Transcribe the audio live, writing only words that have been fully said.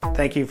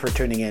Thank you for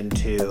tuning in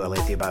to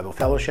Aletheia Bible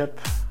Fellowship.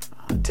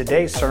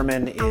 Today's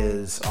sermon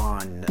is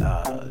on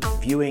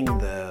viewing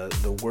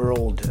the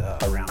world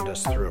around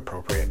us through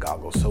appropriate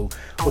goggles. So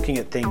looking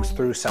at things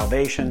through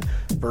salvation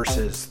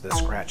versus the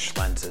scratched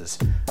lenses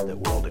that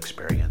world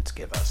experience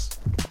give us.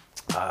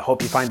 I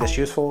hope you find this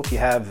useful. If you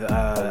have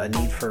a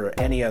need for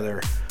any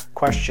other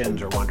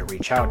questions or want to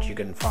reach out, you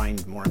can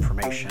find more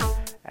information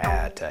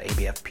at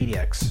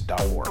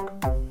abfpdx.org.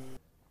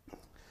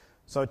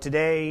 So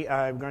today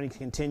I'm going to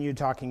continue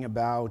talking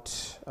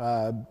about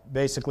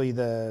basically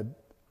the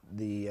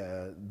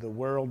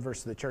world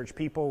versus the church,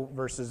 people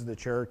versus the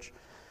church,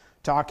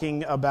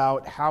 talking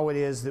about how it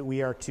is that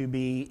we are to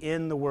be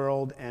in the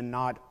world and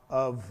not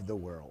of the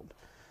world.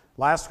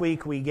 Last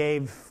week we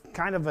gave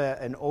kind of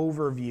an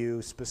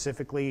overview,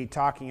 specifically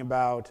talking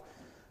about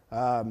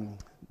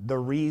the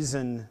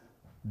reason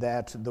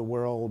that the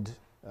world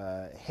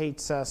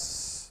hates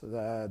us,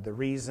 the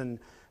reason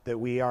that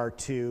we are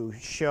to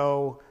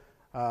show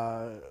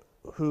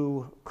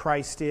who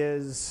Christ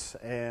is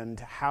and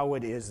how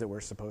it is that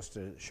we're supposed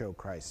to show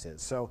Christ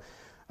is. So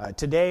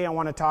today I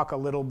want to talk a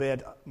little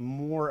bit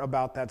more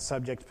about that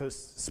subject.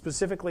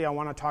 Specifically, I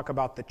want to talk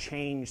about the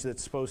change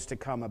that's supposed to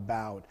come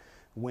about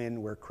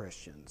when we're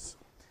Christians.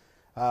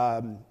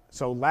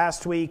 So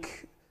last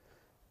week,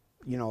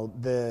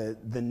 the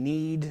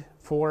need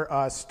for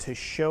us to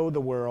show the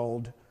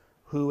world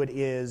who it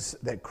is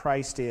that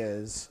Christ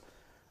is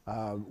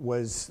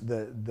was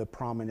the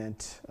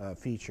prominent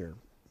feature.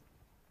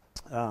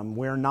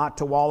 We're not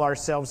to wall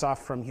ourselves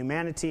off from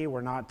humanity.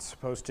 We're not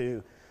supposed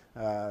to,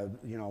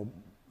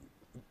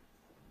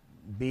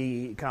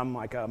 become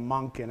like a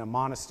monk in a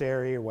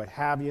monastery or what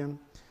have you.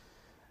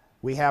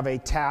 We have a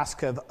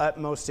task of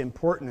utmost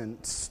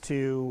importance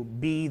to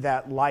be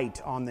that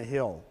light on the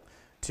hill,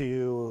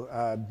 to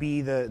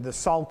be the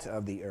salt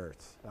of the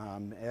earth,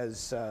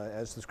 as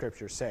the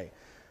scriptures say.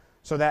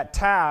 So that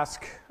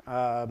task,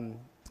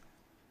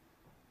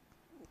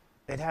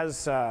 it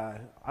has,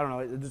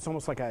 it's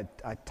almost like a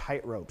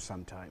tightrope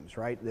sometimes,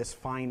 right? This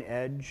fine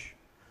edge.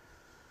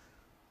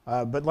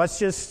 But let's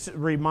just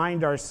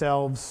remind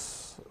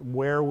ourselves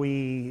where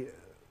we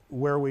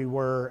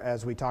were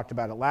as we talked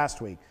about it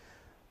last week.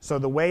 So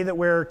the way that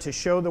we're to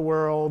show the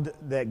world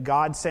that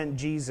God sent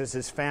Jesus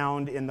is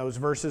found in those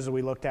verses that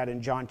we looked at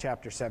in John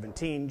chapter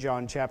 17.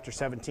 John chapter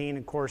 17,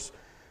 of course,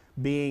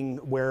 being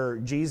where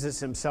Jesus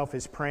himself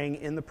is praying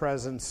in the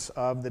presence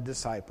of the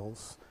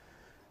disciples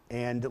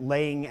and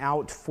laying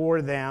out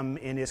for them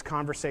in his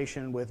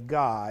conversation with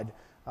God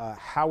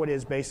how it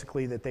is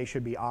basically that they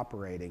should be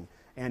operating,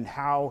 and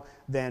how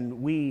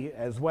then we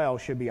as well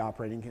should be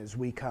operating as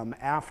we come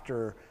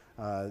after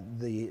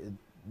the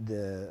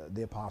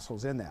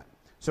apostles in that.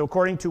 So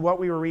according to what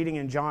we were reading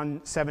in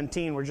John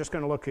 17, we're just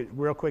going to look at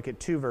real quick at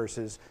two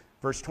verses,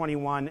 verse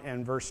 21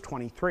 and verse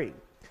 23.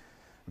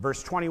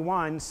 Verse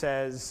 21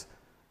 says,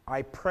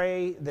 I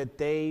pray that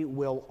they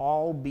will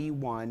all be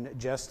one,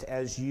 just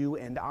as you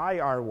and I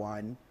are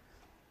one,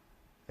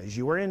 as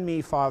you are in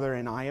me, Father,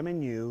 and I am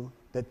in you,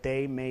 that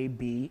they may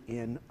be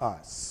in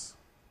us.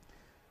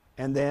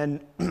 And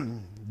then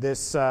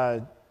this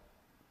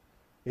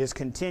is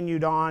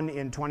continued on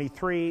in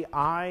 23,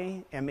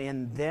 I am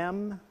in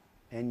them,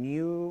 and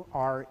you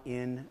are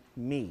in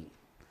me.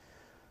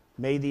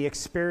 May they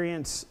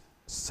experience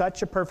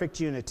such a perfect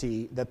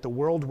unity that the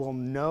world will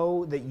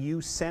know that you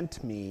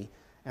sent me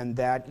and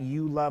that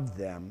you love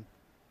them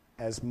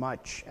as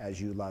much as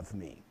you love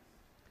me.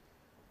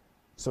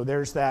 So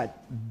there's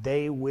that,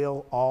 they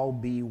will all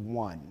be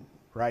one,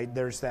 right?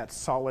 There's that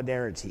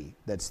solidarity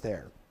that's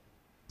there.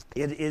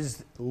 It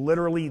is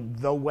literally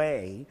the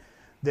way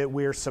that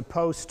we're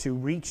supposed to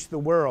reach the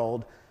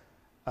world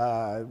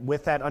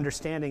with that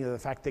understanding of the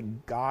fact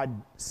that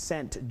God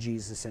sent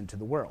Jesus into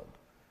the world.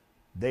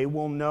 They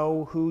will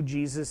know who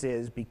Jesus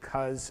is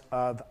because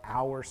of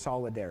our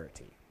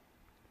solidarity.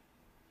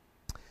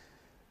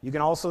 You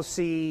can also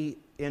see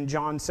in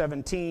John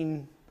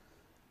 17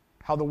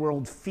 how the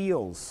world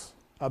feels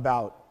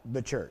about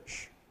the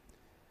church.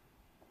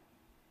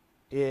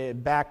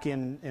 Back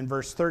in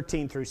verse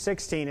 13 through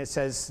 16, it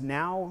says,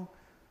 Now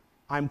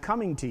I'm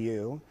coming to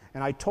you,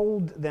 and I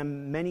told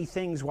them many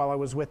things while I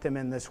was with them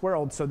in this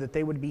world, so that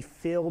they would be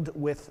filled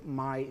with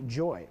my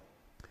joy.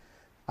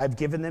 I've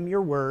given them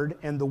your word,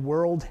 and the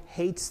world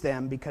hates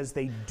them because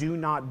they do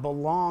not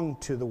belong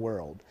to the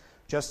world,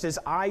 just as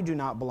I do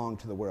not belong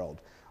to the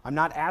world. I'm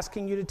not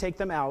asking you to take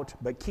them out,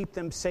 but keep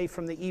them safe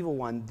from the evil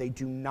one. They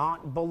do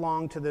not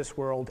belong to this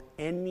world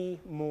any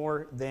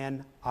more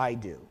than I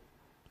do.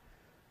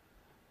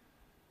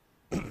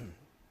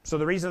 So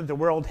the reason that the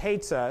world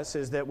hates us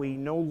is that we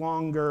no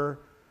longer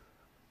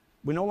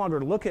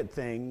look at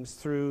things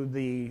through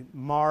the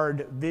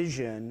marred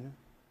vision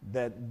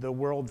that the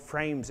world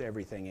frames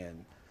everything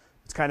in.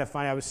 It's kind of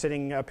funny. I was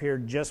sitting up here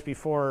just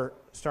before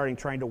starting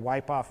trying to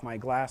wipe off my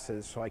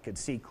glasses so I could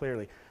see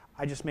clearly.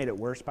 I just made it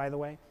worse, by the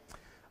way.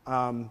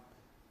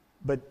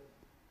 But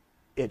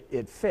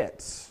it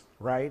fits,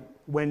 right?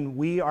 When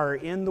we are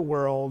in the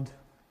world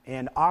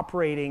and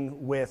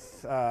operating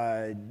with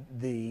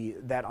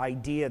that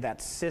idea,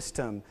 that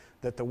system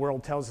that the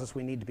world tells us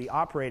we need to be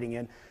operating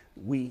in,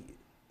 we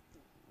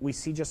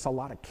see just a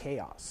lot of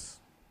chaos.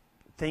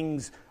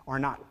 Things are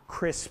not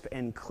crisp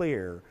and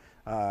clear.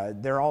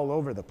 They're all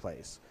over the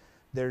place.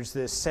 There's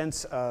this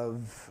sense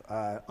of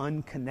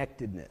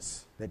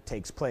unconnectedness that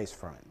takes place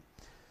from it.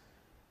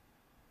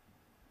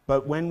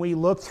 But when we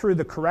look through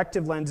the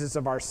corrective lenses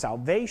of our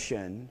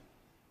salvation,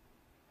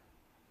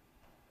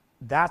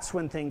 that's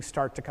when things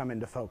start to come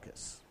into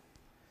focus.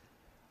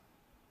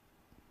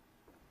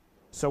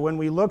 So when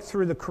we look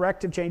through the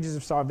corrective changes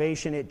of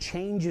salvation, it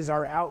changes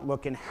our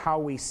outlook and how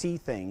we see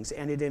things,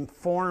 and it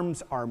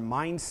informs our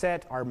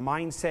mindset. Our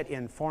mindset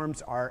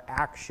informs our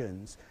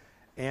actions,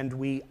 and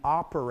we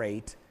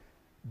operate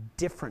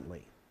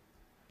differently.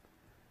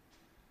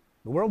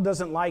 The world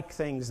doesn't like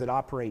things that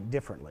operate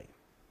differently.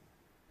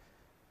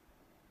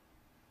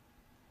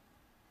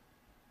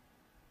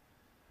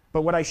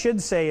 But what I should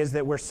say is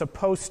that we're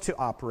supposed to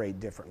operate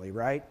differently,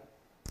 right?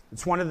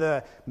 It's one of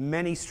the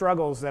many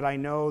struggles that I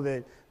know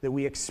that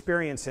we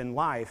experience in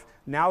life.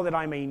 Now that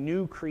I'm a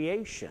new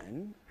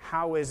creation,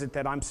 how is it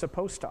that I'm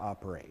supposed to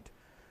operate?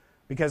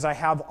 Because I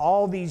have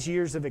all these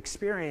years of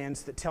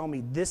experience that tell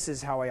me this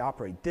is how I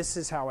operate, this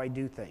is how I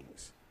do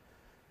things.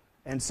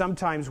 And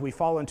sometimes we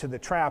fall into the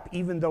trap,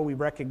 even though we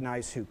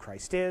recognize who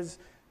Christ is,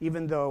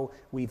 even though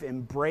we've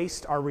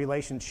embraced our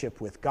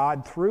relationship with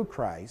God through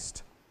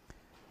Christ,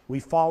 we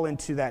fall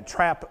into that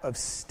trap of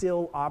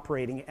still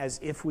operating as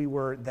if we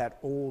were that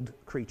old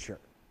creature.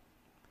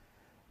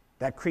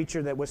 That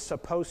creature that was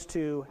supposed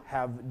to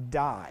have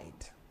died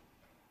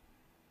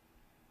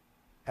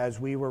as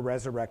we were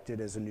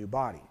resurrected as a new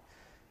body.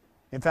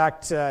 In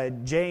fact,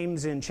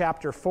 James in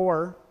chapter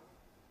 4,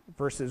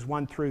 verses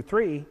 1 through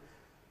 3,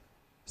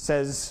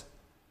 says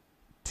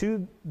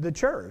to the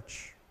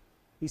church,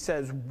 he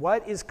says,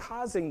 "What is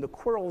causing the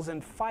quarrels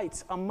and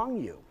fights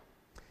among you?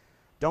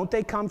 Don't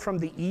they come from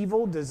the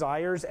evil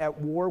desires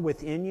at war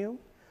within you?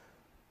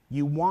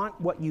 You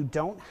want what you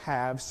don't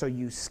have, so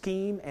you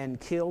scheme and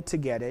kill to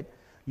get it.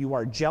 You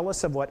are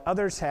jealous of what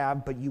others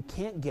have, but you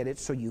can't get it,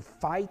 so you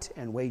fight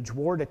and wage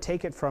war to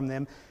take it from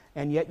them,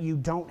 and yet you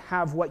don't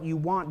have what you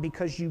want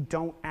because you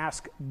don't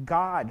ask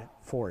God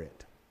for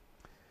it.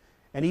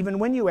 And even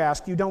when you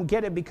ask, you don't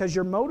get it because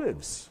your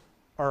motives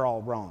are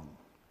all wrong.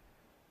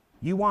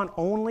 You want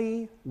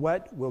only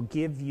what will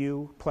give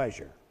you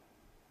pleasure."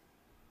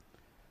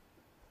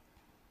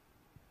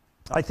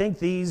 I think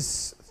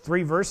these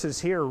 3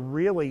 verses here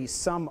really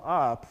sum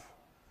up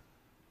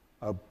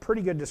a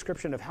pretty good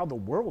description of how the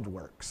world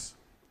works.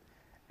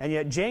 And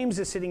yet James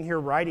is sitting here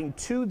writing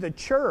to the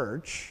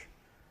church,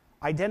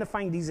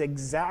 identifying these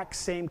exact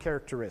same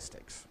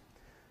characteristics.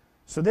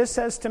 So this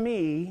says to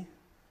me,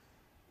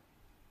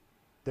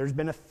 there's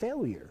been a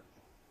failure.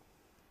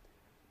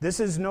 This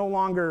is no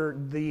longer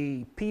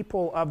the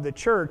people of the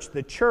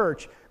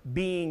church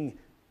being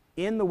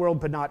in the world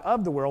but not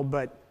of the world,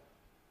 but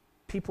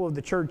people of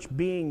the church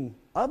being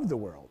of the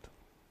world.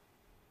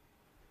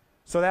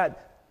 So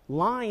that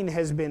line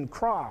has been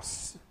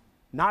crossed.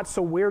 Not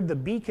so we're the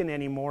beacon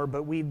anymore,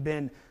 but we've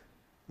been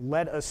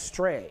led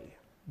astray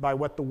by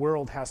what the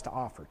world has to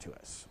offer to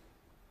us.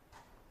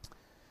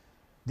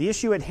 The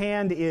issue at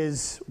hand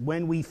is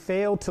when we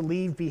fail to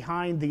leave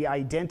behind the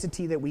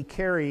identity that we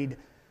carried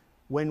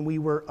when we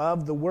were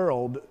of the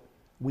world,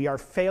 we are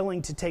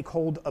failing to take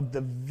hold of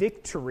the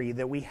victory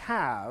that we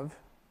have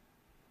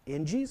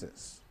in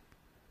Jesus.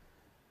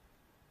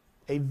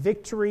 A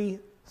victory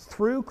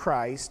through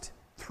Christ,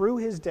 through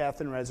his death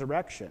and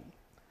resurrection.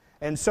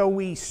 And so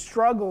we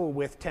struggle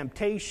with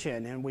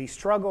temptation, and we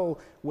struggle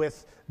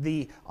with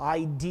the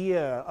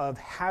idea of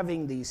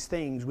having these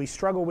things. We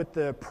struggle with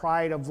the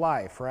pride of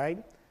life,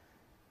 right?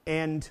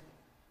 And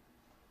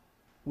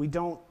we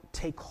don't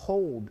take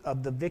hold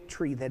of the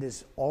victory that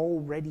is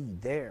already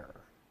there,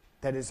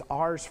 that is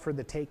ours for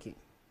the taking.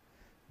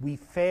 We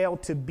fail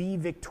to be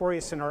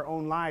victorious in our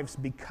own lives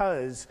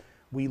because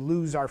we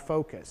lose our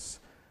focus.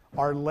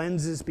 Our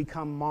lenses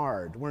become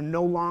marred. We're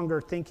no longer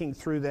thinking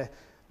through the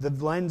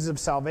lens of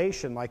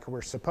salvation like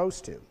we're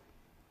supposed to.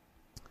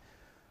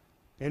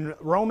 In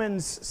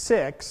Romans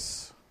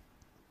 6,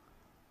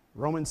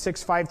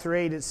 5 through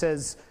 8, it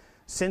says,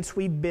 "Since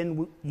we've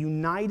been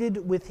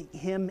united with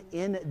him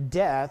in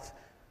death,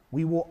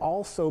 we will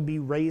also be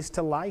raised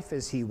to life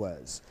as he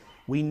was.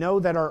 We know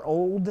that our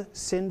old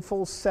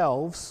sinful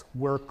selves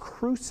were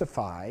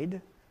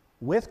crucified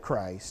with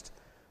Christ,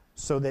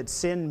 so that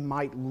sin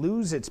might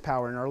lose its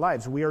power in our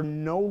lives. We are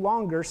no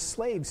longer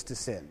slaves to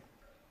sin.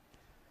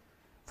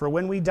 For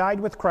when we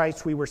died with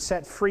Christ, we were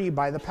set free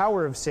by the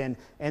power of sin.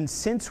 And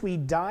since we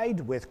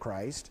died with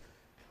Christ,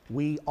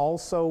 we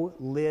also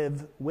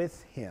live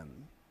with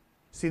him."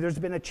 See, there's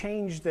been a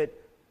change that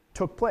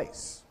took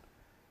place.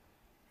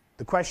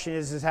 The question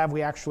is have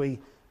we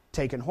actually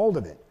taken hold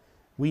of it?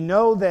 We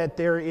know that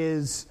there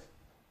is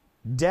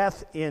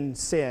death in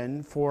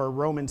sin for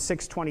Romans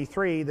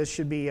 6:23. This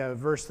should be a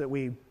verse that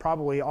we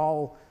probably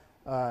all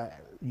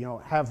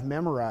have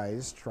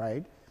memorized,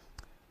 right?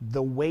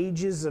 The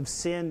wages of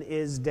sin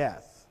is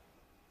death.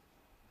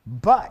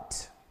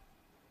 But,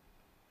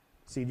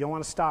 see, you don't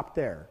want to stop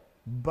there.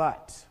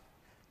 But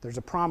there's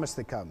a promise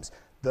that comes.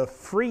 The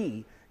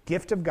free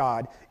gift of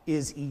God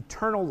is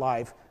eternal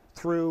life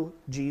through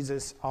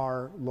Jesus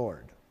our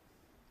Lord.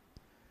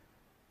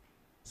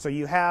 So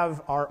you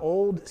have our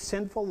old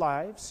sinful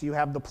lives, you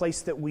have the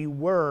place that we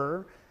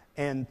were,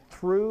 and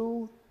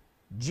through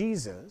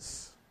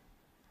Jesus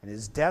and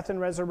his death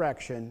and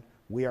resurrection,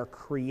 we are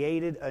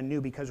created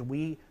anew because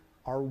we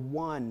are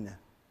one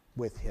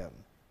with him.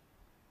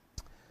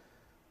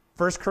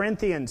 1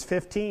 Corinthians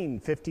 15,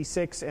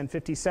 56 and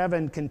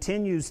 57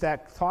 continues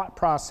that thought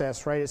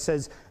process, right? It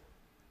says,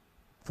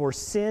 "For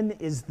sin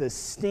is the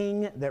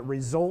sting that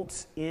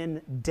results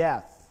in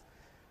death.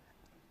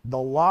 The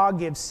law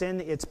gives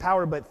sin its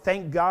power, but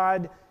thank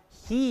God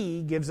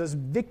he gives us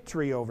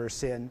victory over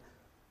sin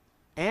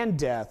and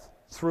death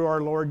through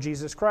our Lord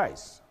Jesus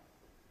Christ."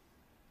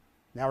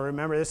 Now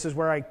remember, this is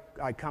where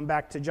I come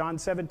back to John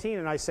 17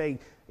 and I say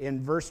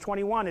in verse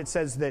 21, it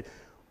says that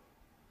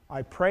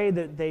I pray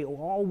that they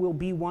all will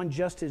be one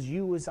just as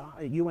you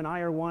and I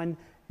are one.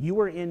 You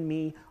are in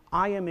me,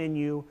 I am in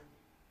you.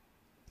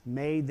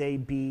 May they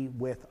be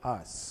with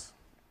us.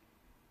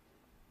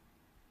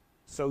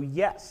 So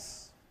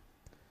yes,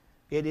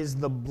 it is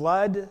the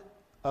blood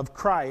of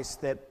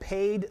Christ that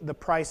paid the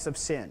price of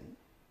sin.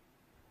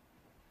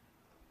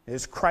 It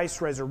is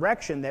Christ's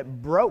resurrection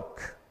that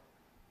broke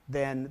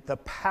then the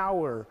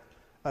power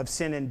of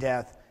sin and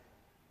death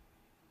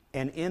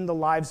and in the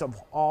lives of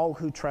all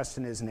who trust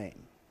in his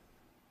name.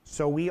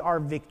 So we are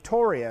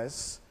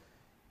victorious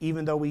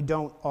even though we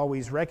don't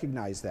always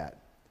recognize that.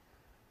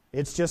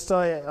 It's just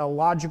a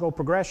logical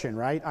progression,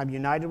 right? I'm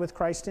united with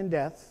Christ in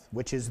death,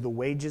 which is the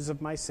wages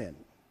of my sin.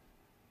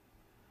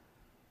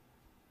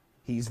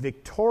 He's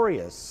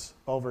victorious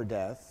over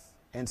death,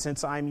 and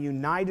since I'm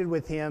united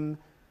with him,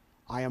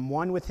 I am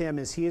one with him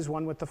as he is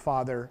one with the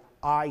Father,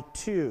 I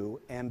too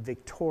am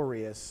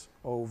victorious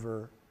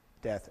over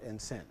death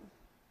and sin.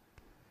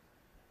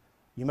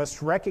 You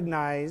must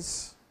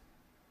recognize,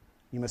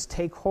 you must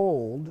take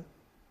hold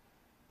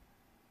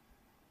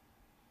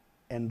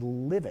and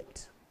live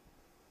it.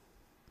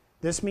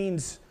 This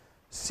means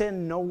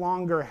sin no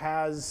longer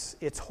has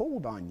its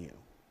hold on you,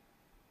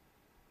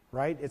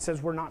 right? It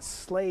says we're not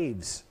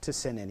slaves to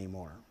sin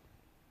anymore.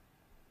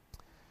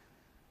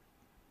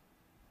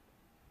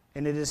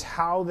 And it is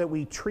how that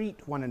we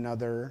treat one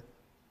another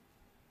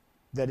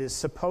that is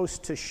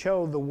supposed to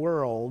show the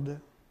world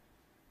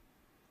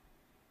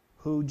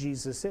who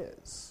Jesus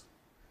is.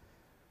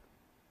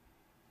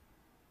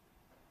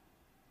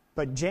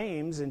 But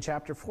James in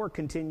chapter 4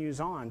 continues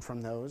on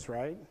from those,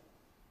 right?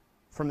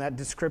 From that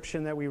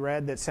description that we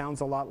read that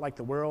sounds a lot like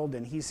the world,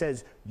 and he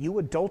says, "You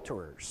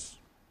adulterers,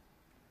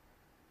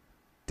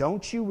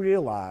 don't you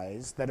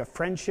realize that a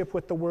friendship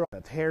with the world,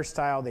 with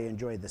hairstyle, they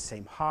enjoy the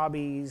same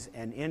hobbies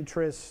and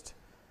interests.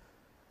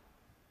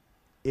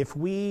 If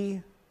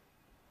we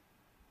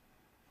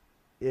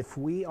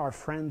are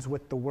friends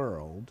with the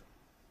world,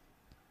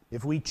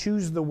 if we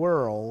choose the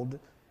world,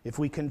 if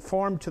we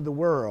conform to the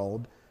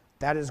world,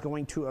 that is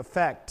going to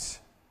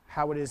affect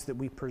how it is that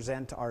we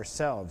present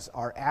ourselves,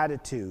 our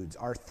attitudes,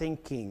 our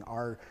thinking,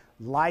 our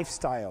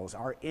lifestyles,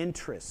 our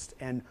interests,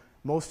 and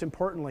most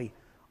importantly,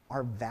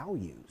 our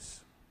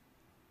values.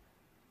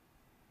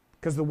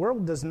 Because the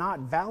world does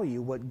not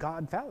value what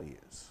God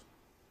values.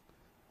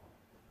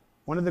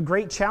 One of the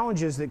great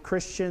challenges that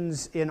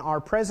Christians in our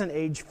present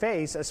age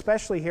face,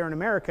 especially here in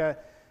America,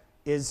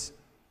 is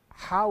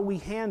how we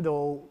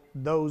handle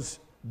those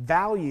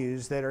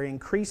values that are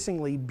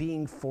increasingly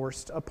being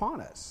forced upon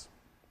us.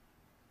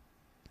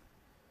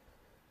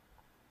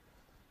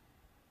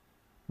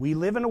 We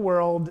live in a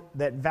world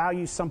that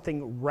values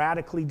something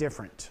radically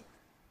different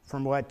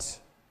from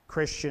what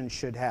Christians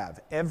should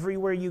have.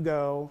 Everywhere you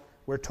go,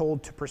 we're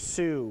told to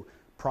pursue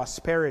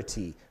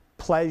prosperity,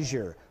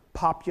 pleasure,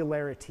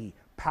 popularity,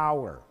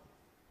 power.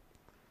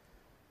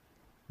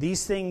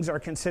 These things are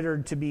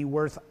considered to be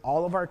worth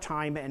all of our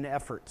time and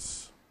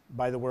efforts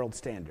by the world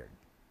standard.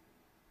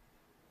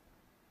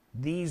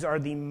 These are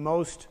the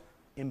most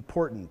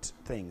important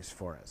things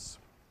for us.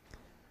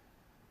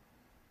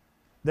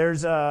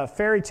 There's a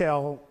fairy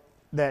tale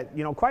that,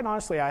 quite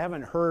honestly, I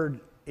haven't heard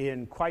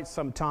in quite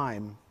some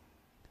time.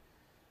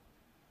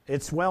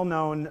 It's well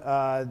known,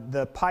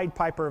 the Pied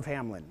Piper of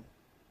Hamelin.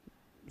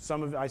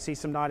 I see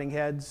some nodding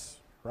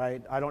heads,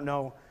 right? I don't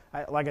know.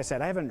 Like I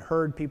said, I haven't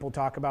heard people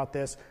talk about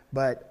this,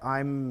 but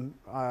I'm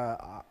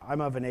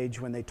of an age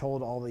when they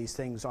told all these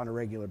things on a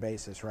regular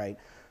basis, right?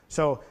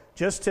 So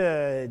just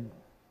to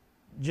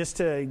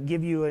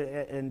give you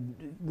a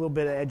little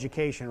bit of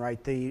education,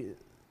 right?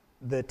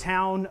 The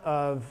town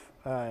of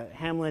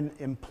Hamelin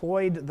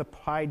employed the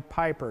Pied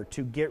Piper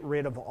to get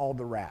rid of all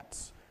the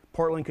rats.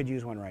 Portland could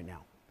use one right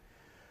now,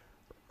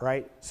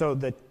 right? So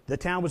the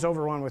town was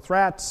overrun with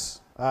rats.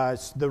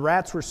 The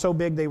rats were so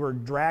big they were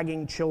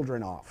dragging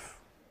children off,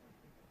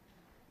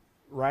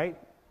 right?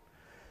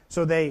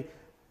 So the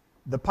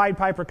Pied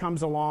Piper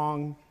comes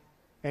along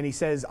and he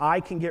says, I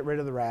can get rid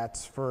of the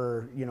rats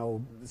for,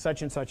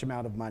 such and such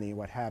amount of money,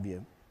 what have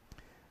you.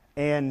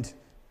 And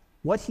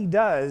What he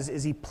does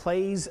is he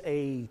plays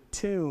a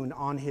tune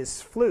on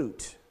his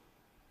flute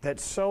that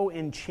so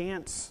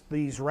enchants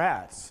these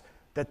rats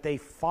that they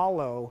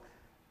follow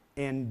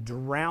and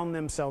drown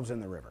themselves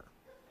in the river.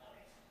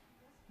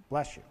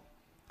 Bless you.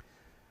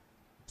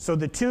 So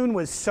the tune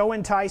was so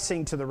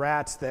enticing to the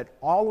rats that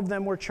all of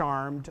them were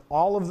charmed,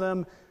 all of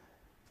them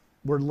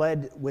were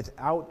led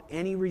without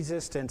any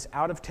resistance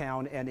out of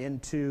town and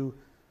into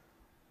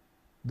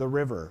the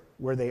river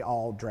where they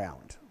all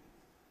drowned.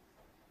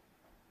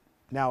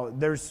 Now,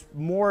 there's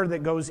more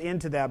that goes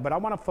into that, but I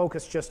want to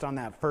focus just on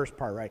that first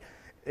part, right?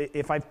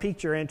 If I've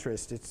piqued your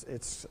interest,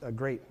 it's a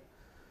great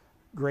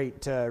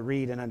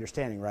read and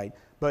understanding, right?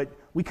 But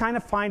we kind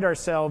of find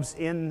ourselves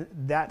in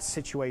that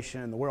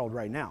situation in the world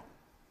right now.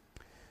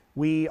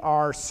 We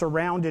are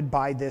surrounded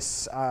by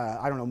this,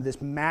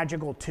 this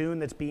magical tune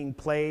that's being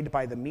played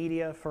by the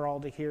media for all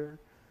to hear.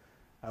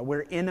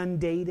 We're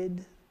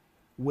inundated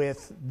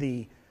with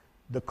the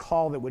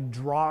call that would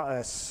draw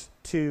us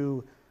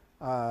to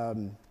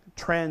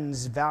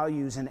trends,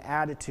 values, and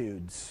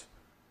attitudes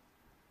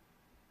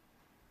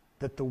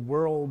that the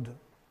world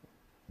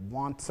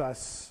wants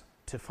us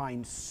to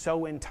find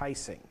so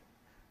enticing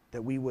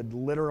that we would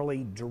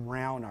literally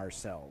drown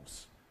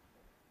ourselves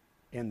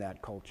in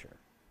that culture.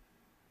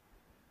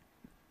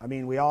 I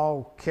mean, we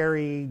all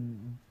carry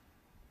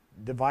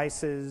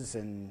devices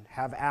and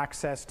have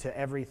access to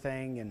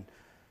everything, and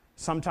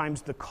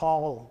sometimes the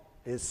call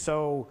is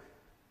so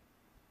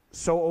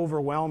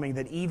overwhelming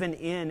that even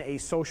in a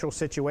social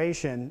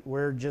situation,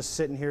 we're just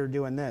sitting here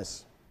doing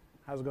this.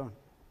 How's it going?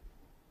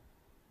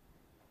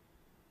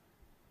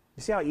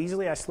 You see how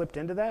easily I slipped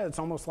into that? It's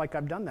almost like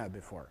I've done that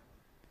before.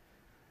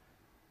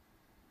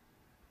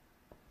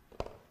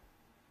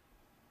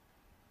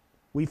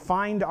 We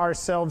find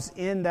ourselves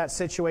in that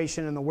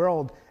situation in the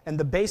world, and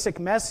the basic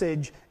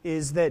message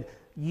is that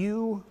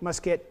you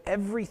must get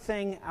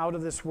everything out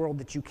of this world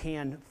that you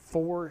can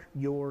for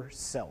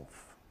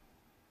yourself,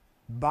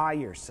 by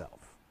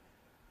yourself.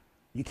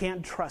 You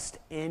can't trust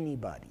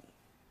anybody,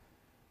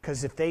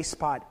 because if they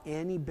spot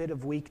any bit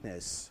of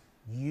weakness,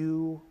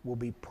 you will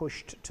be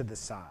pushed to the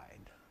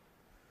side.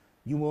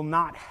 You will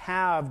not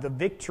have the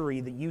victory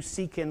that you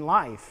seek in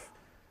life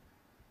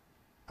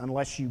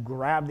unless you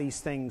grab these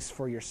things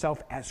for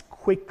yourself as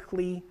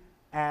quickly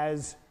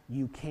as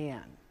you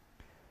can.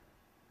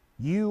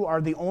 You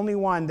are the only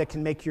one that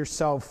can make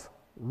yourself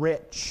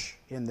rich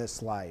in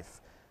this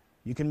life.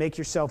 You can make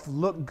yourself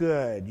look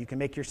good. You can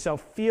make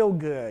yourself feel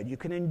good. You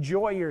can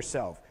enjoy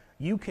yourself.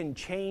 You can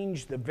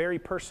change the very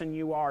person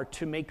you are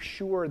to make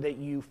sure that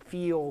you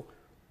feel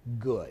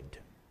good.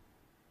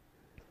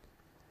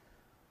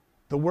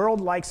 The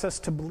world likes us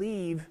to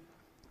believe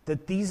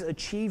that these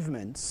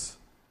achievements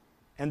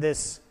and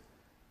this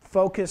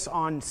focus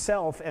on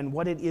self and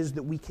what it is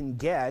that we can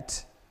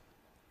get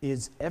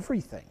is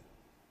everything.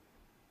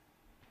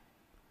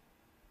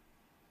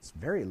 It's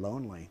very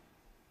lonely.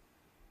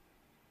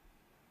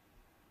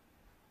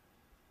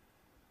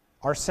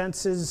 Our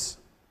senses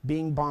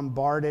being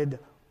bombarded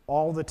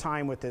all the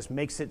time with this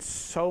makes it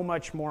so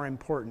much more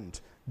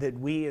important that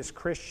we as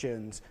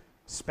Christians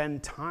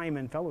spend time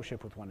in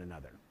fellowship with one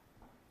another.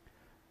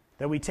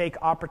 That we take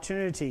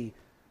opportunity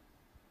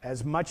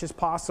as much as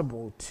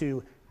possible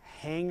to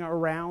hang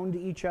around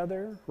each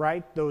other,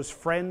 right? Those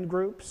friend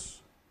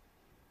groups.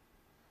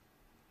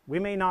 We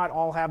may not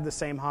all have the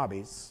same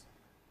hobbies.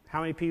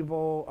 How many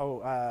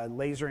people,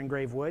 laser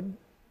engrave wood?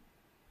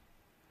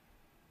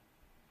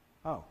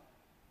 Oh.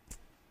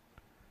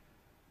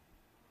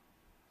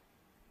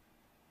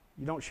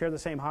 You don't share the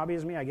same hobby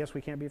as me? I guess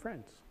we can't be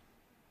friends.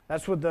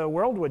 That's what the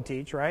world would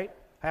teach, right?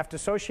 I have to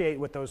associate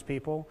with those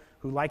people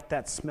who like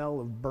that smell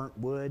of burnt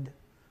wood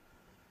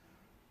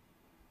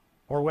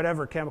or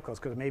whatever chemicals,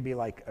 because it may be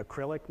like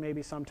acrylic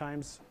maybe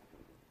sometimes.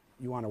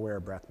 You want to wear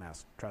a breath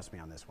mask. Trust me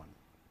on this one.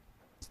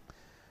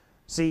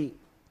 See,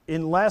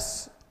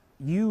 unless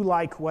you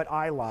like what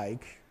I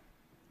like,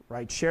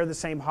 right, share the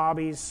same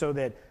hobbies so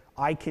that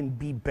I can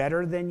be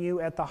better than you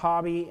at the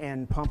hobby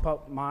and pump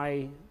up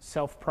my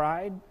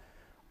self-pride,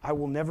 I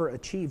will never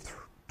achieve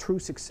true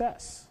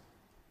success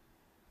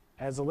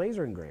as a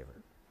laser engraver.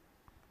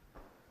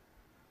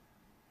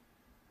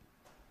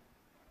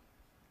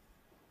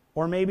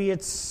 Or maybe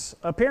it's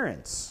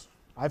appearance.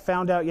 I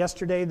found out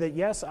yesterday that,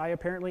 yes, I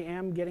apparently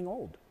am getting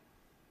old.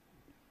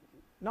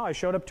 No, I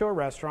showed up to a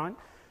restaurant.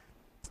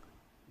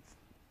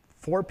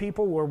 4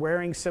 people were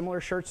wearing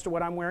similar shirts to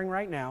what I'm wearing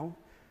right now,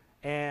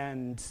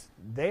 and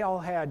they all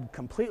had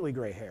completely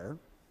gray hair,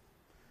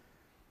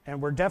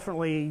 and were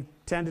definitely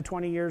 10 to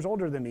 20 years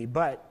older than me,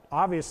 but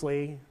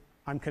obviously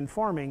I'm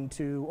conforming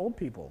to old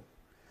people,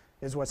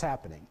 is what's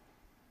happening.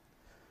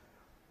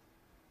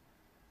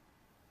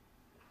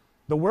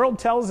 The world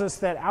tells us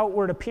that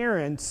outward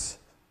appearance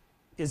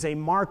is a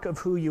mark of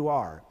who you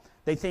are.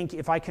 They think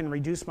if I can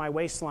reduce my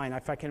waistline,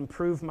 if I can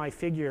improve my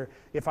figure,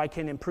 if I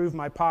can improve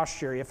my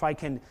posture, if I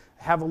can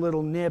have a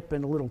little nip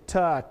and a little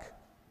tuck,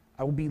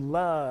 I will be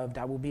loved,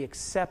 I will be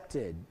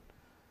accepted.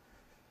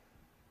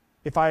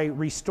 If I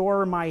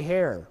restore my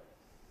hair,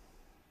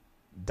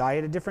 dye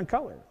it a different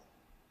color,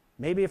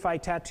 Maybe if I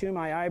tattoo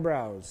my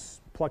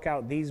eyebrows, pluck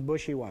out these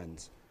bushy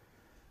ones.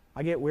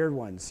 I get weird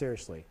ones,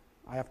 seriously.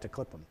 I have to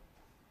clip them.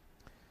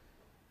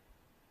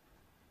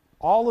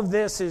 All of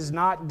this is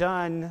not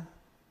done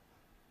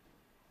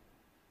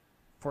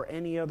for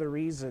any other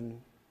reason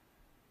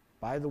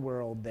by the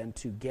world than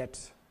to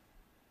get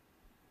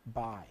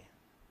by,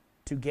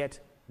 to get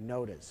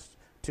noticed,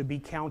 to be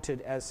counted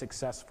as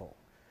successful.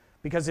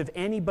 Because if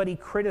anybody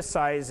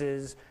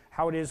criticizes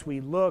how it is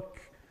we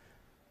look,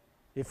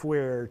 if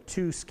we're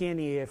too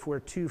skinny, if we're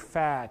too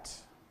fat,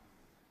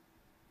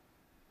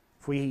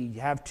 if we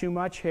have too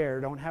much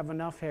hair, don't have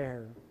enough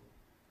hair,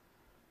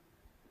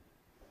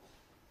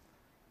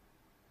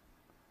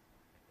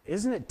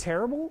 isn't it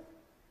terrible?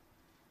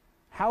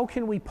 How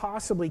can we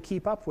possibly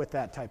keep up with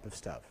that type of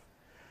stuff?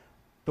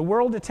 The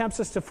world attempts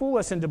us to fool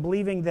us into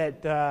believing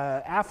that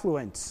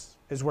affluence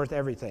is worth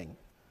everything.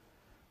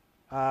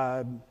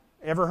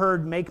 Ever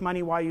heard make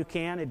money while you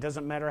can? It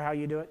doesn't matter how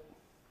you do it.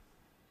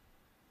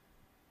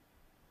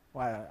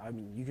 Well, I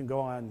mean, you can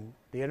go on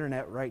the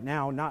internet right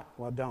now.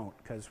 Don't,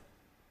 because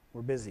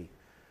we're busy.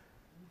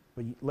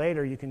 But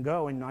later you can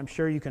go, and I'm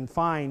sure you can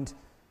find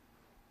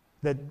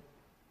that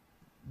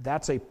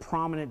that's a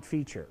prominent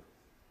feature.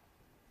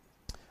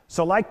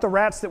 So like the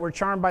rats that were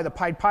charmed by the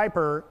Pied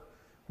Piper,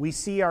 we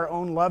see our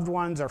own loved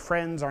ones, our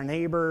friends, our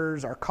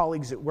neighbors, our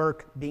colleagues at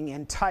work being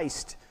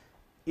enticed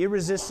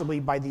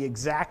irresistibly by the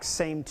exact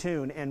same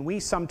tune, and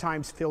we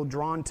sometimes feel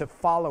drawn to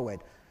follow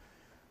it,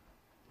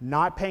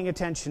 not paying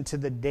attention to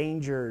the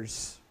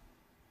dangers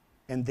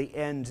and the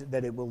end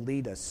that it will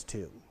lead us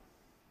to.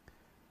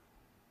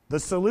 The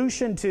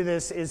solution to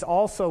this is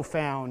also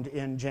found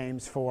in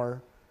James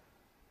 4,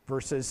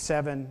 verses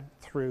 7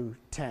 through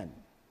 10.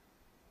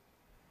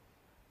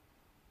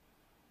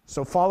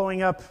 So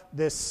following up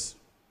this,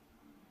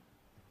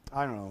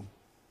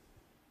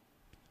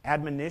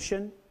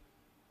 admonition,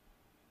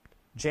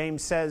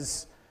 James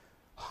says,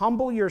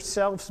 humble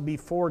yourselves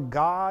before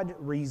God,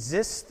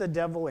 resist the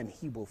devil, and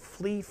he will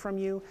flee from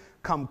you.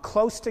 Come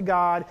close to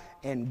God,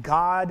 and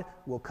God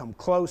will come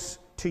close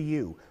to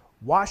you.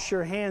 Wash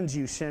your hands,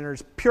 you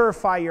sinners.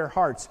 Purify your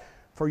hearts,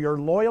 for your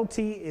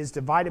loyalty is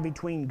divided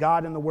between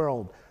God and the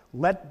world.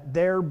 Let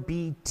there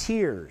be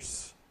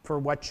tears for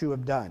what you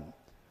have done.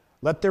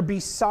 Let there be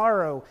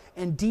sorrow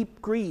and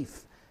deep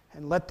grief,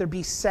 and let there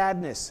be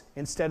sadness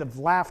instead of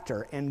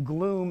laughter, and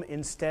gloom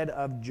instead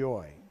of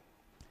joy.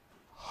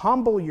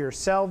 Humble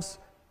yourselves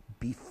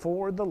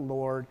before the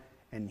Lord,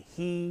 and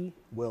he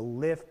will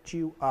lift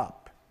you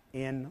up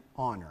in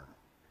honor.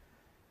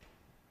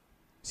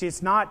 See,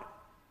 it's not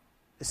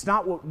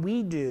what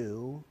we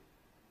do,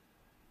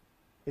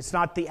 it's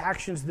not the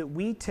actions that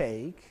we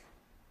take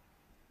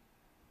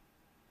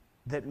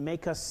that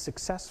make us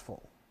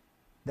successful,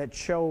 that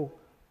show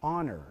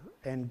honor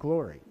and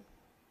glory.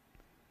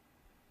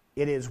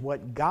 It is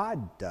what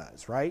God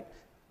does, right?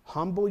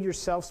 Humble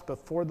yourselves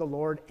before the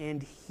Lord,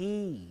 and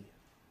he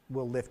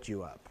will lift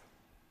you up.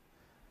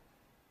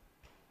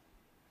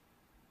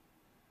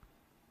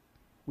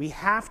 We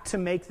have to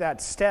make that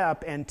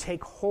step and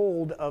take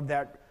hold of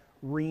that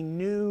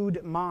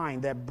renewed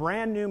mind, that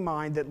brand new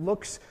mind that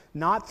looks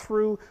not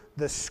through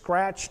the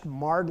scratched,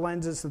 marred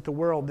lenses of the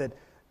world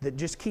that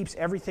just keeps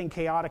everything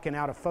chaotic and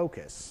out of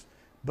focus,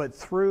 but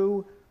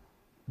through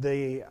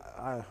the,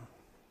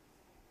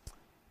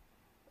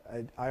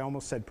 I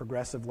almost said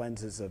progressive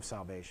lenses of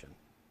salvation.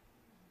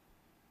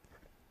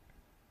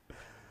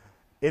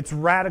 It's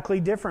radically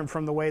different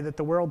from the way that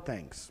the world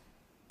thinks,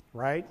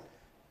 right?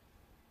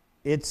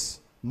 It's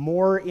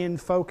more in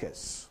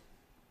focus.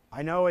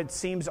 I know it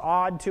seems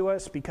odd to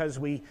us because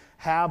we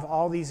have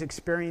all these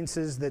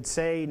experiences that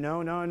say,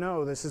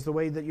 no, this is the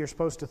way that you're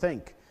supposed to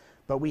think.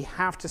 But we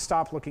have to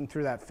stop looking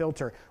through that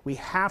filter. We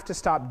have to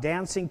stop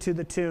dancing to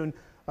the tune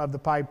of the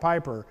Pied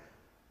Piper.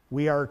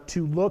 We are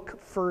to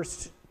look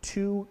first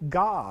to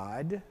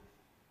God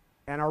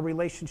and our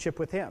relationship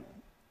with him.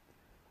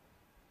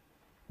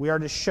 We are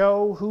to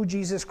show who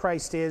Jesus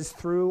Christ is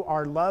through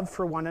our love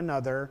for one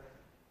another,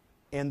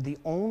 and the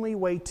only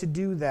way to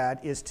do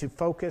that is to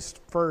focus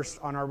first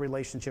on our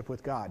relationship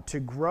with God, to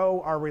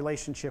grow our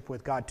relationship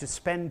with God, to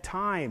spend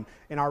time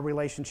in our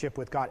relationship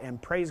with God. And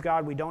praise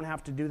God, we don't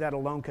have to do that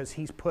alone because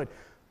he's put a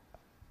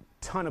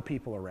ton of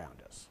people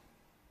around us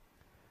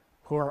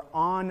who are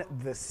on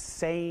the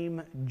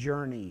same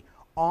journey,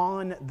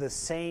 on the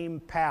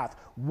same path,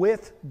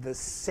 with the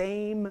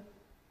same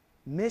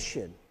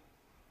mission,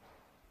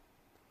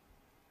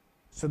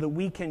 so that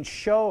we can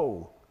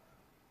show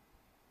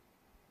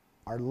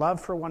our love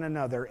for one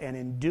another, and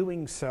in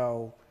doing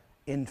so,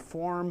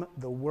 inform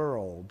the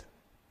world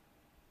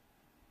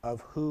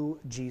of who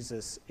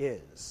Jesus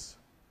is.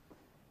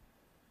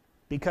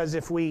 Because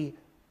if we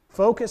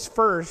focus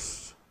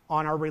first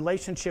on our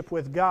relationship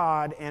with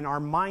God and our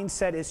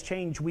mindset is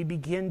changed, we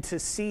begin to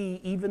see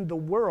even the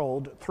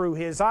world through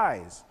his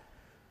eyes.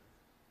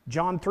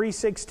 John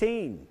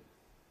 3:16.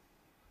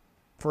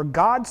 For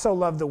God so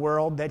loved the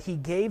world that he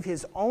gave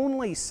his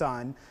only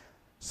Son,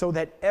 so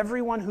that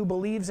everyone who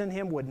believes in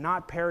him would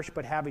not perish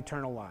but have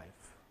eternal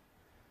life.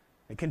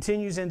 It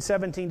continues in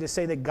 17 to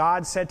say that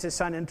God sent his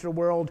Son into the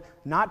world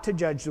not to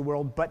judge the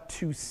world, but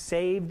to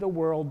save the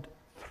world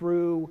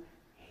through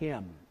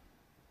him.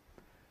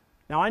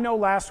 Now, I know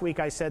last week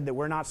I said that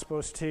we're not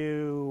supposed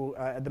to,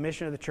 the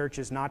mission of the church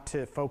is not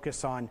to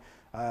focus on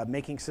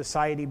making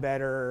society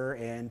better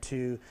and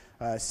to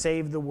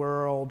save the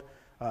world,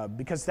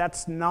 because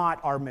that's not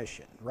our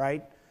mission,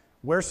 right?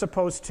 We're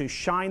supposed to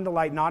shine the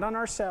light not on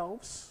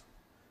ourselves,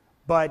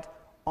 but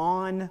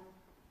on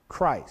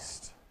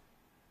Christ,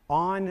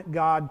 on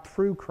God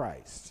through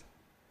Christ.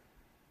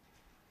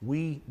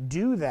 We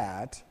do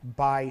that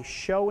by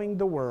showing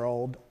the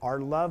world our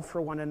love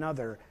for one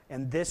another,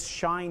 and this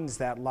shines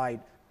that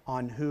light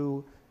on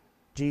who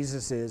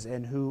Jesus is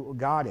and who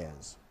God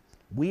is.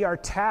 We are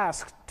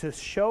tasked to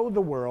show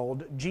the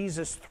world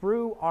Jesus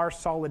through our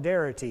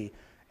solidarity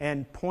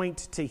and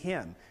point to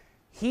him.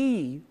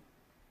 He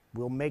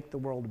will make the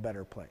world a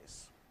better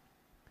place.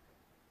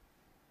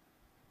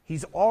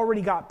 He's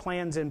already got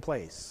plans in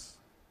place,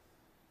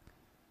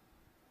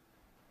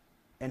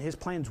 and his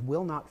plans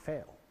will not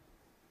fail.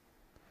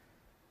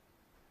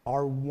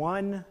 Our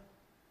one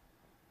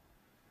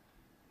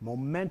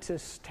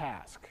momentous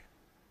task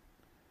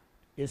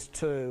is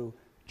to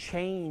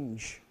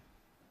change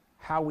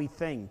how we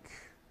think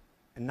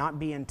and not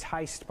be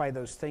enticed by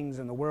those things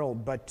in the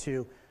world, but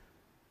to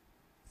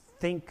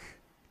think,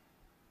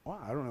 well,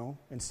 I don't know,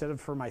 instead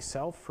of for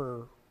myself,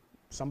 for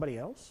somebody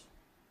else.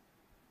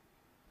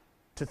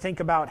 To think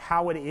about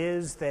how it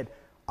is that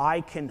I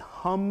can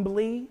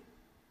humbly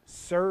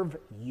serve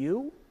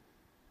you.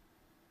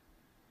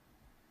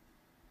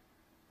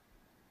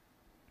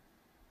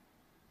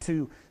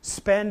 To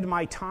spend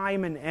my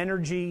time and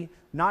energy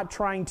not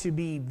trying to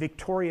be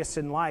victorious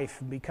in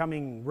life,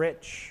 becoming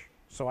rich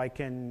so I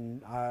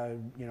can,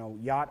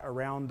 yacht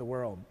around the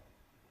world.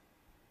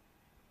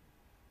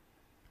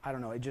 I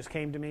don't know, it just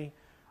came to me.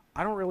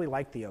 I don't really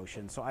like the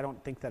ocean, so I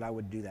don't think that I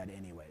would do that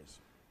anyways.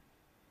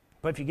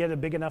 But if you get a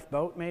big enough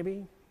boat,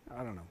 maybe,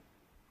 I don't know.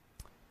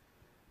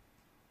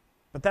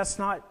 But that's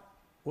not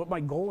what my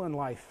goal in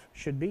life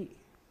should be.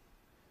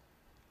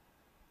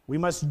 We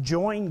must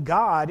join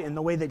God in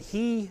the way that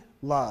he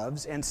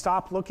loves and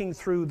stop looking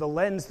through the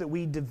lens that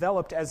we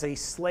developed as a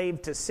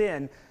slave to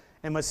sin,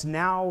 and must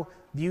now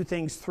view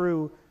things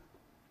through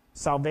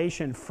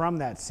salvation from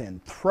that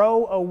sin.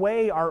 Throw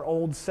away our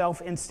old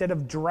self instead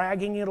of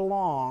dragging it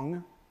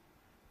along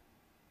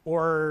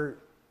or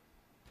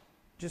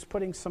just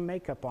putting some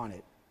makeup on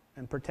it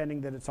and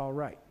pretending that it's all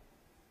right.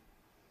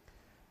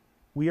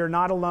 We are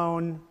not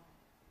alone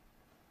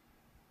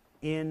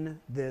in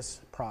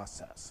this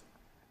process.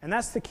 And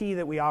that's the key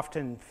that we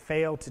often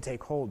fail to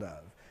take hold of.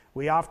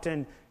 We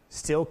often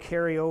still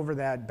carry over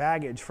that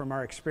baggage from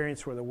our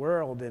experience with the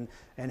world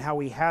and how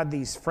we had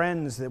these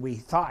friends that we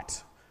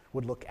thought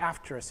would look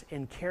after us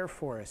and care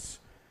for us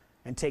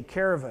and take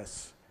care of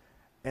us.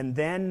 And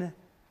then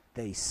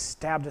they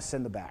stabbed us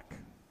in the back.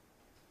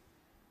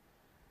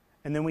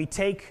 And then we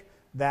take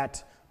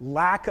that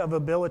lack of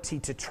ability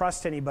to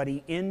trust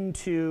anybody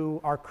into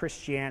our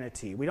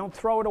Christianity. We don't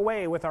throw it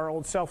away with our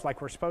old self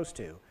like we're supposed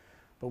to,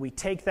 but we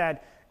take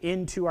that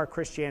into our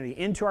Christianity,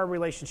 into our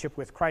relationship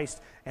with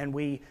Christ, and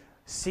we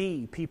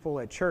see people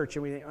at church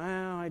and we think,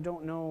 well, I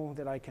don't know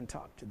that I can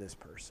talk to this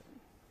person.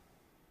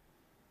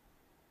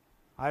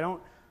 I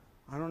don't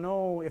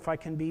know if I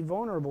can be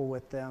vulnerable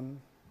with them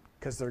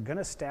because they're going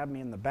to stab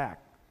me in the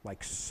back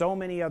like so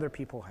many other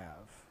people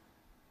have.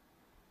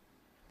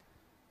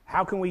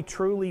 How can we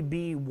truly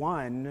be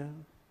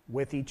one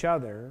with each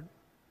other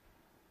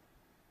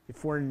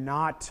if we're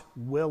not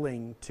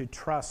willing to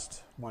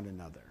trust one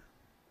another?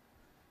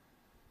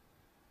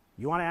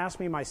 You want to ask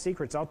me my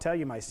secrets? I'll tell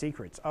you my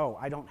secrets. Oh,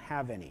 I don't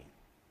have any.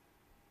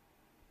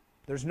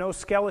 There's no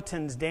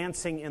skeletons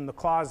dancing in the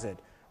closet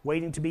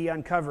waiting to be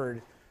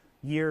uncovered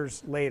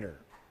years later.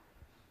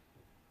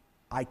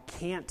 I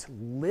can't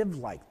live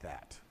like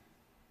that.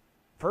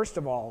 First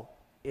of all,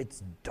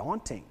 it's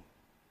daunting.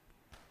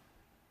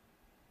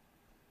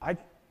 I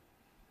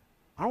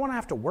don't want to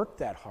have to work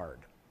that hard.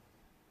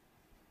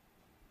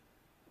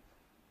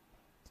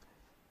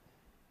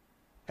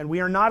 And we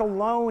are not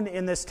alone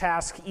in this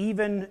task,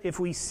 even if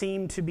we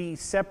seem to be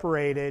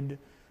separated,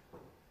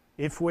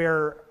 if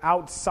we're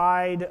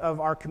outside of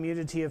our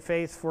community of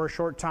faith for a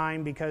short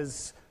time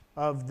because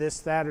of this,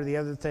 that, or the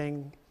other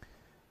thing.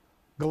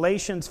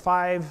 Galatians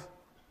 5,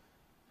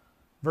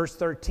 verse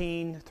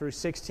 13 through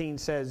 16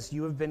 says,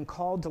 "You have been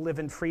called to live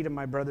in freedom,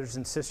 my brothers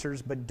and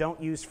sisters, but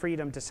don't use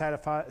freedom to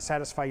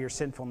satisfy your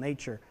sinful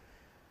nature.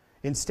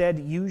 Instead,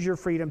 use your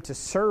freedom to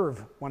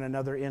serve one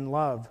another in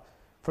love.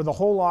 For the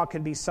whole law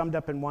can be summed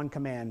up in one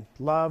command: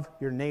 love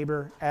your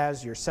neighbor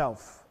as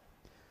yourself.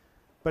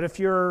 But if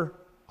you're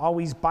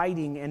always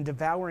biting and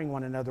devouring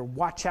one another,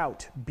 watch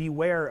out,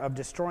 beware of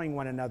destroying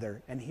one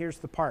another." And here's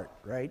the part,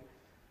 right?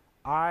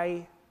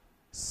 I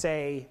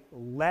say,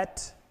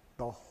 let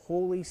the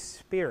Holy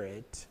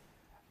Spirit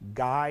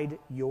guide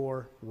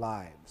your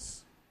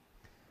lives.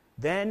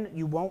 Then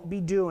you won't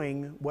be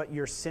doing what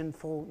your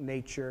sinful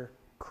nature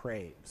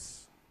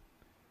craves.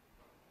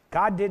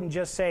 God didn't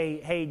just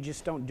say, hey,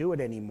 just don't do it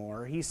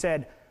anymore. He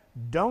said,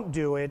 don't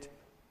do it.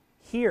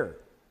 Here,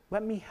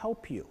 let me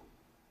help you.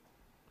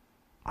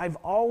 I've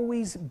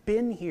always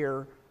been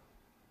here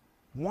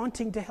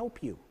wanting to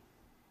help you.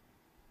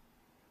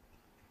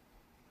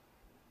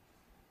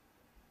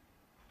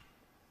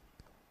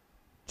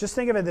 Just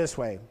think of it this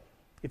way.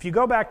 If you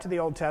go back to the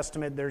Old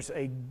Testament, there's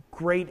a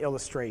great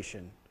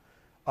illustration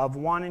of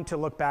wanting to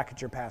look back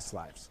at your past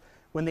lives.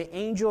 When the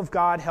angel of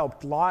God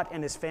helped Lot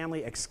and his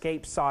family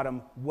escape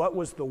Sodom, what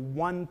was the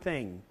one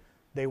thing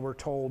they were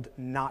told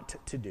not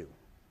to do?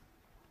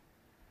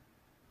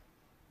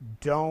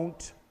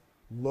 Don't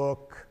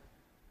look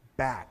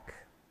back.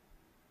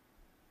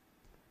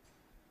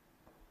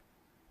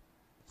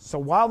 So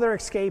while they're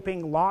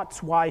escaping,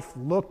 Lot's wife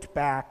looked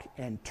back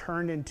and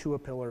turned into a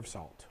pillar of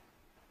salt.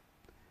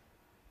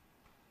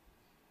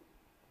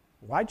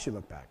 Why'd she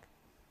look back?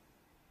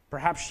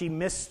 Perhaps she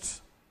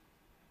missed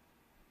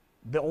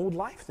the old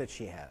life that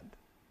she had.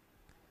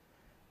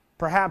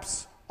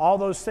 Perhaps all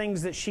those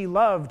things that she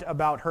loved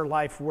about her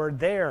life were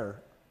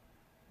there,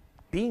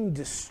 being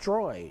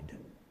destroyed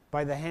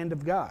by the hand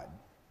of God.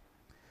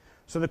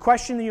 So the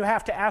question that you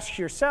have to ask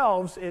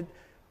yourselves is,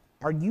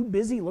 are you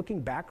busy looking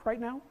back right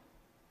now?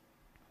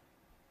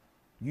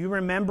 You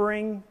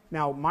remembering?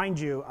 Now, mind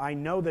you, I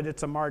know that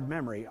it's a marred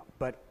memory,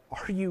 but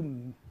are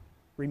you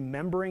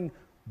remembering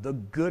the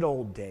good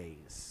old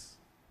days?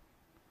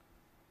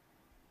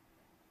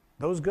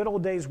 Those good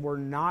old days were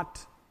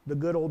not the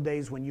good old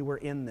days when you were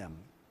in them.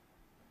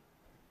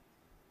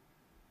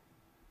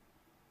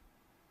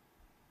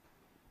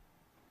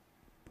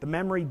 The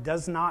memory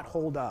does not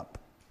hold up.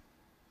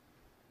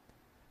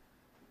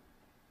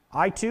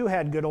 I too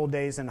had good old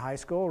days in high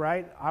school,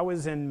 right? I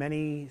was in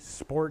many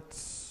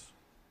sports.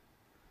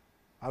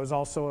 I was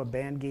also a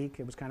band geek.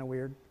 It was kind of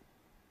weird.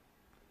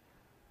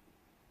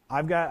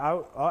 I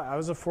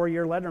was a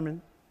 4-year letterman.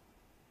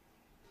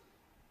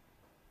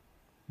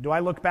 Do I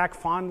look back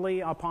fondly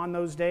upon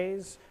those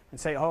days and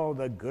say, oh,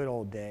 the good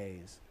old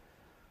days?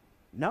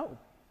 No,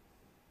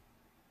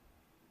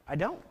 I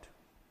don't.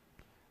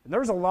 And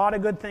there's a lot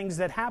of good things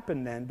that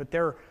happened then, but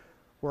there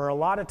were a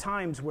lot of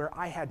times where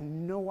I had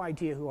no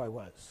idea who I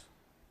was.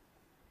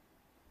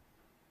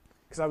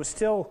 Because I was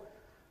still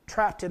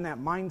trapped in that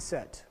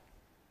mindset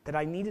that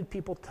I needed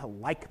people to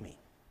like me.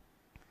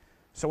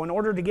 So in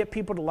order to get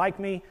people to like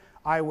me,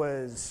 I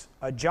was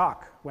a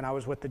jock when I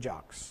was with the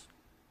jocks.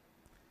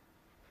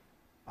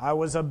 I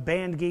was a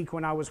band geek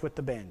when I was with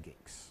the band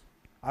geeks.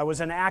 I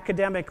was an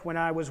academic when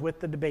I was with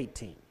the debate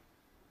team.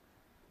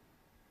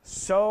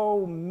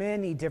 So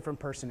many different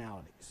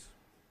personalities.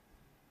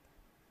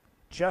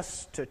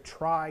 Just to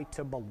try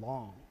to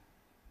belong.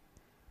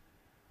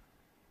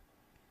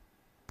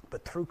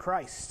 But through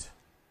Christ,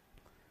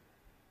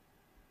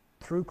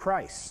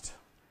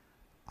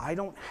 I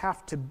don't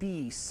have to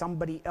be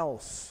somebody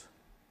else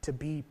to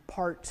be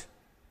part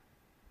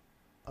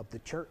of the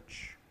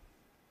church.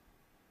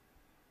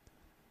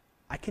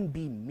 I can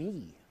be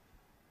me.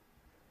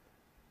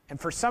 And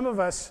for some of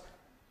us,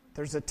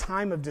 there's a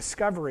time of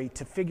discovery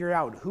to figure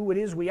out who it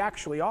is we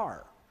actually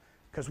are,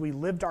 because we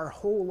lived our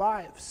whole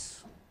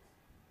lives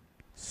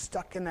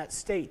stuck in that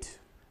state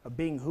of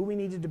being who we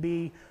needed to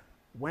be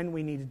when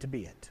we needed to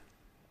be it.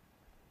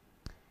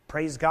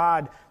 Praise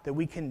God that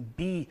we can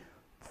be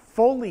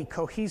fully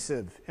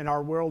cohesive in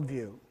our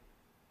worldview,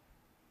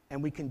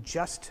 and we can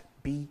just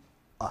be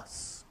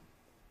us.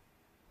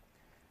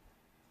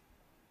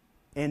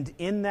 And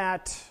in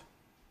that,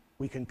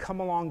 we can come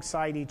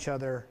alongside each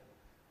other,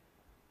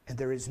 and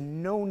there is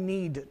no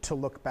need to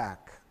look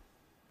back.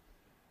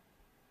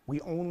 We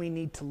only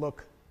need to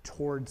look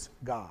towards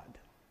God,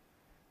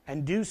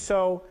 and do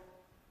so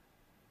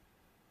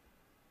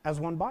as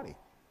one body.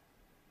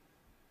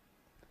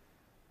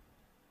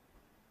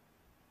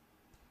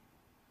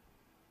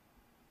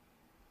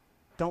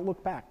 Don't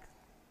look back.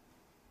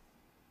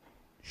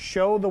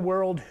 Show the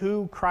world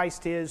who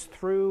Christ is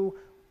through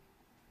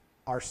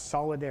our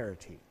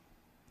solidarity,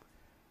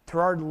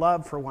 through our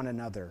love for one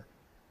another,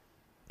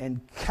 and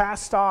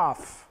cast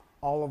off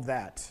all of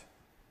that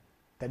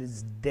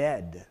is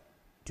dead.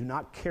 Do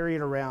not carry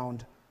it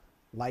around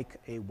like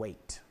a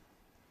weight.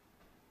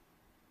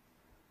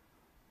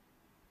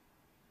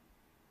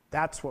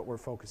 That's what we're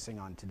focusing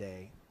on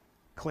today,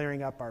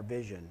 clearing up our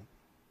vision.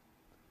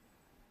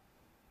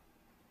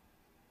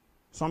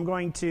 So I'm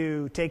going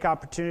to take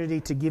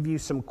opportunity to give you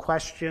some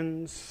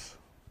questions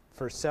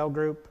for cell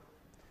group.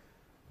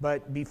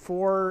 But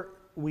before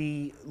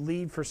we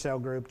leave for cell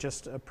group,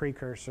 just a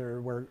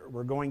precursor,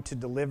 we're going to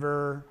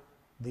deliver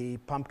the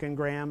pumpkin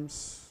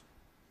grams.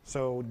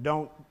 So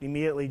don't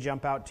immediately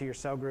jump out to your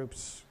cell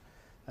groups.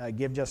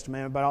 Give just a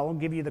minute. But I'll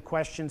give you the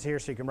questions here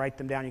so you can write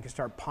them down. You can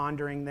start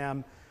pondering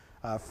them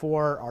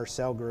for our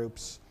cell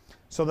groups.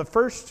 So the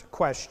first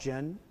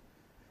question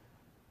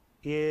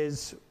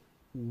is,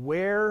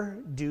 where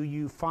do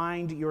you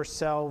find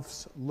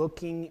yourselves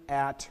looking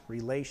at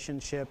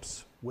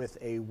relationships with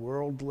a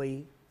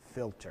worldly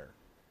filter?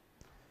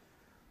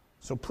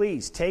 So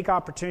please take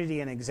opportunity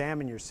and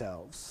examine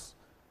yourselves.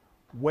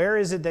 Where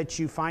is it that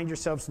you find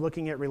yourselves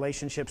looking at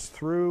relationships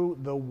through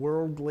the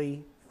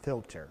worldly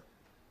filter?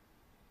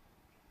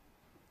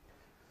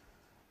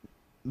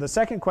 The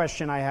second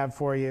question I have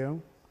for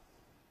you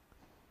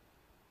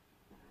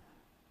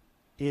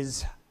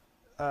is,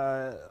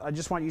 I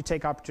just want you to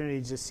take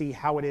opportunity to see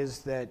how it is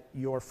that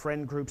your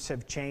friend groups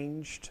have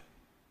changed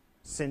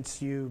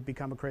since you've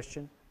become a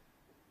Christian.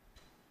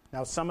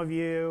 Now, some of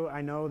you,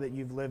 I know that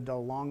you've lived a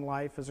long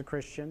life as a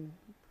Christian,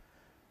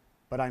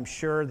 but I'm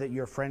sure that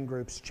your friend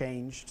groups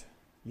changed.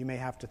 You may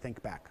have to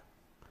think back.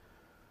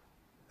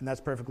 And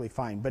that's perfectly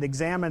fine. But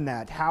examine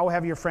that. How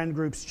have your friend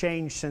groups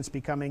changed since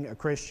becoming a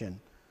Christian?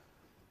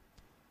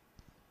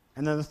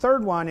 And then the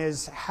third one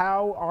is,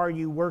 how are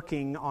you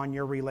working on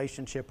your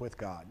relationship with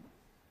God?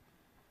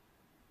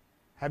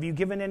 Have you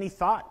given any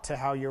thought to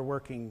how you're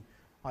working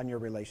on your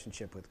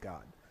relationship with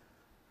God?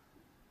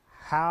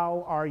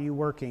 How are you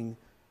working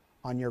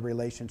on your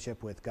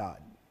relationship with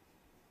God?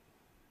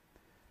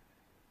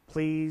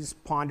 Please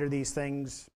ponder these things.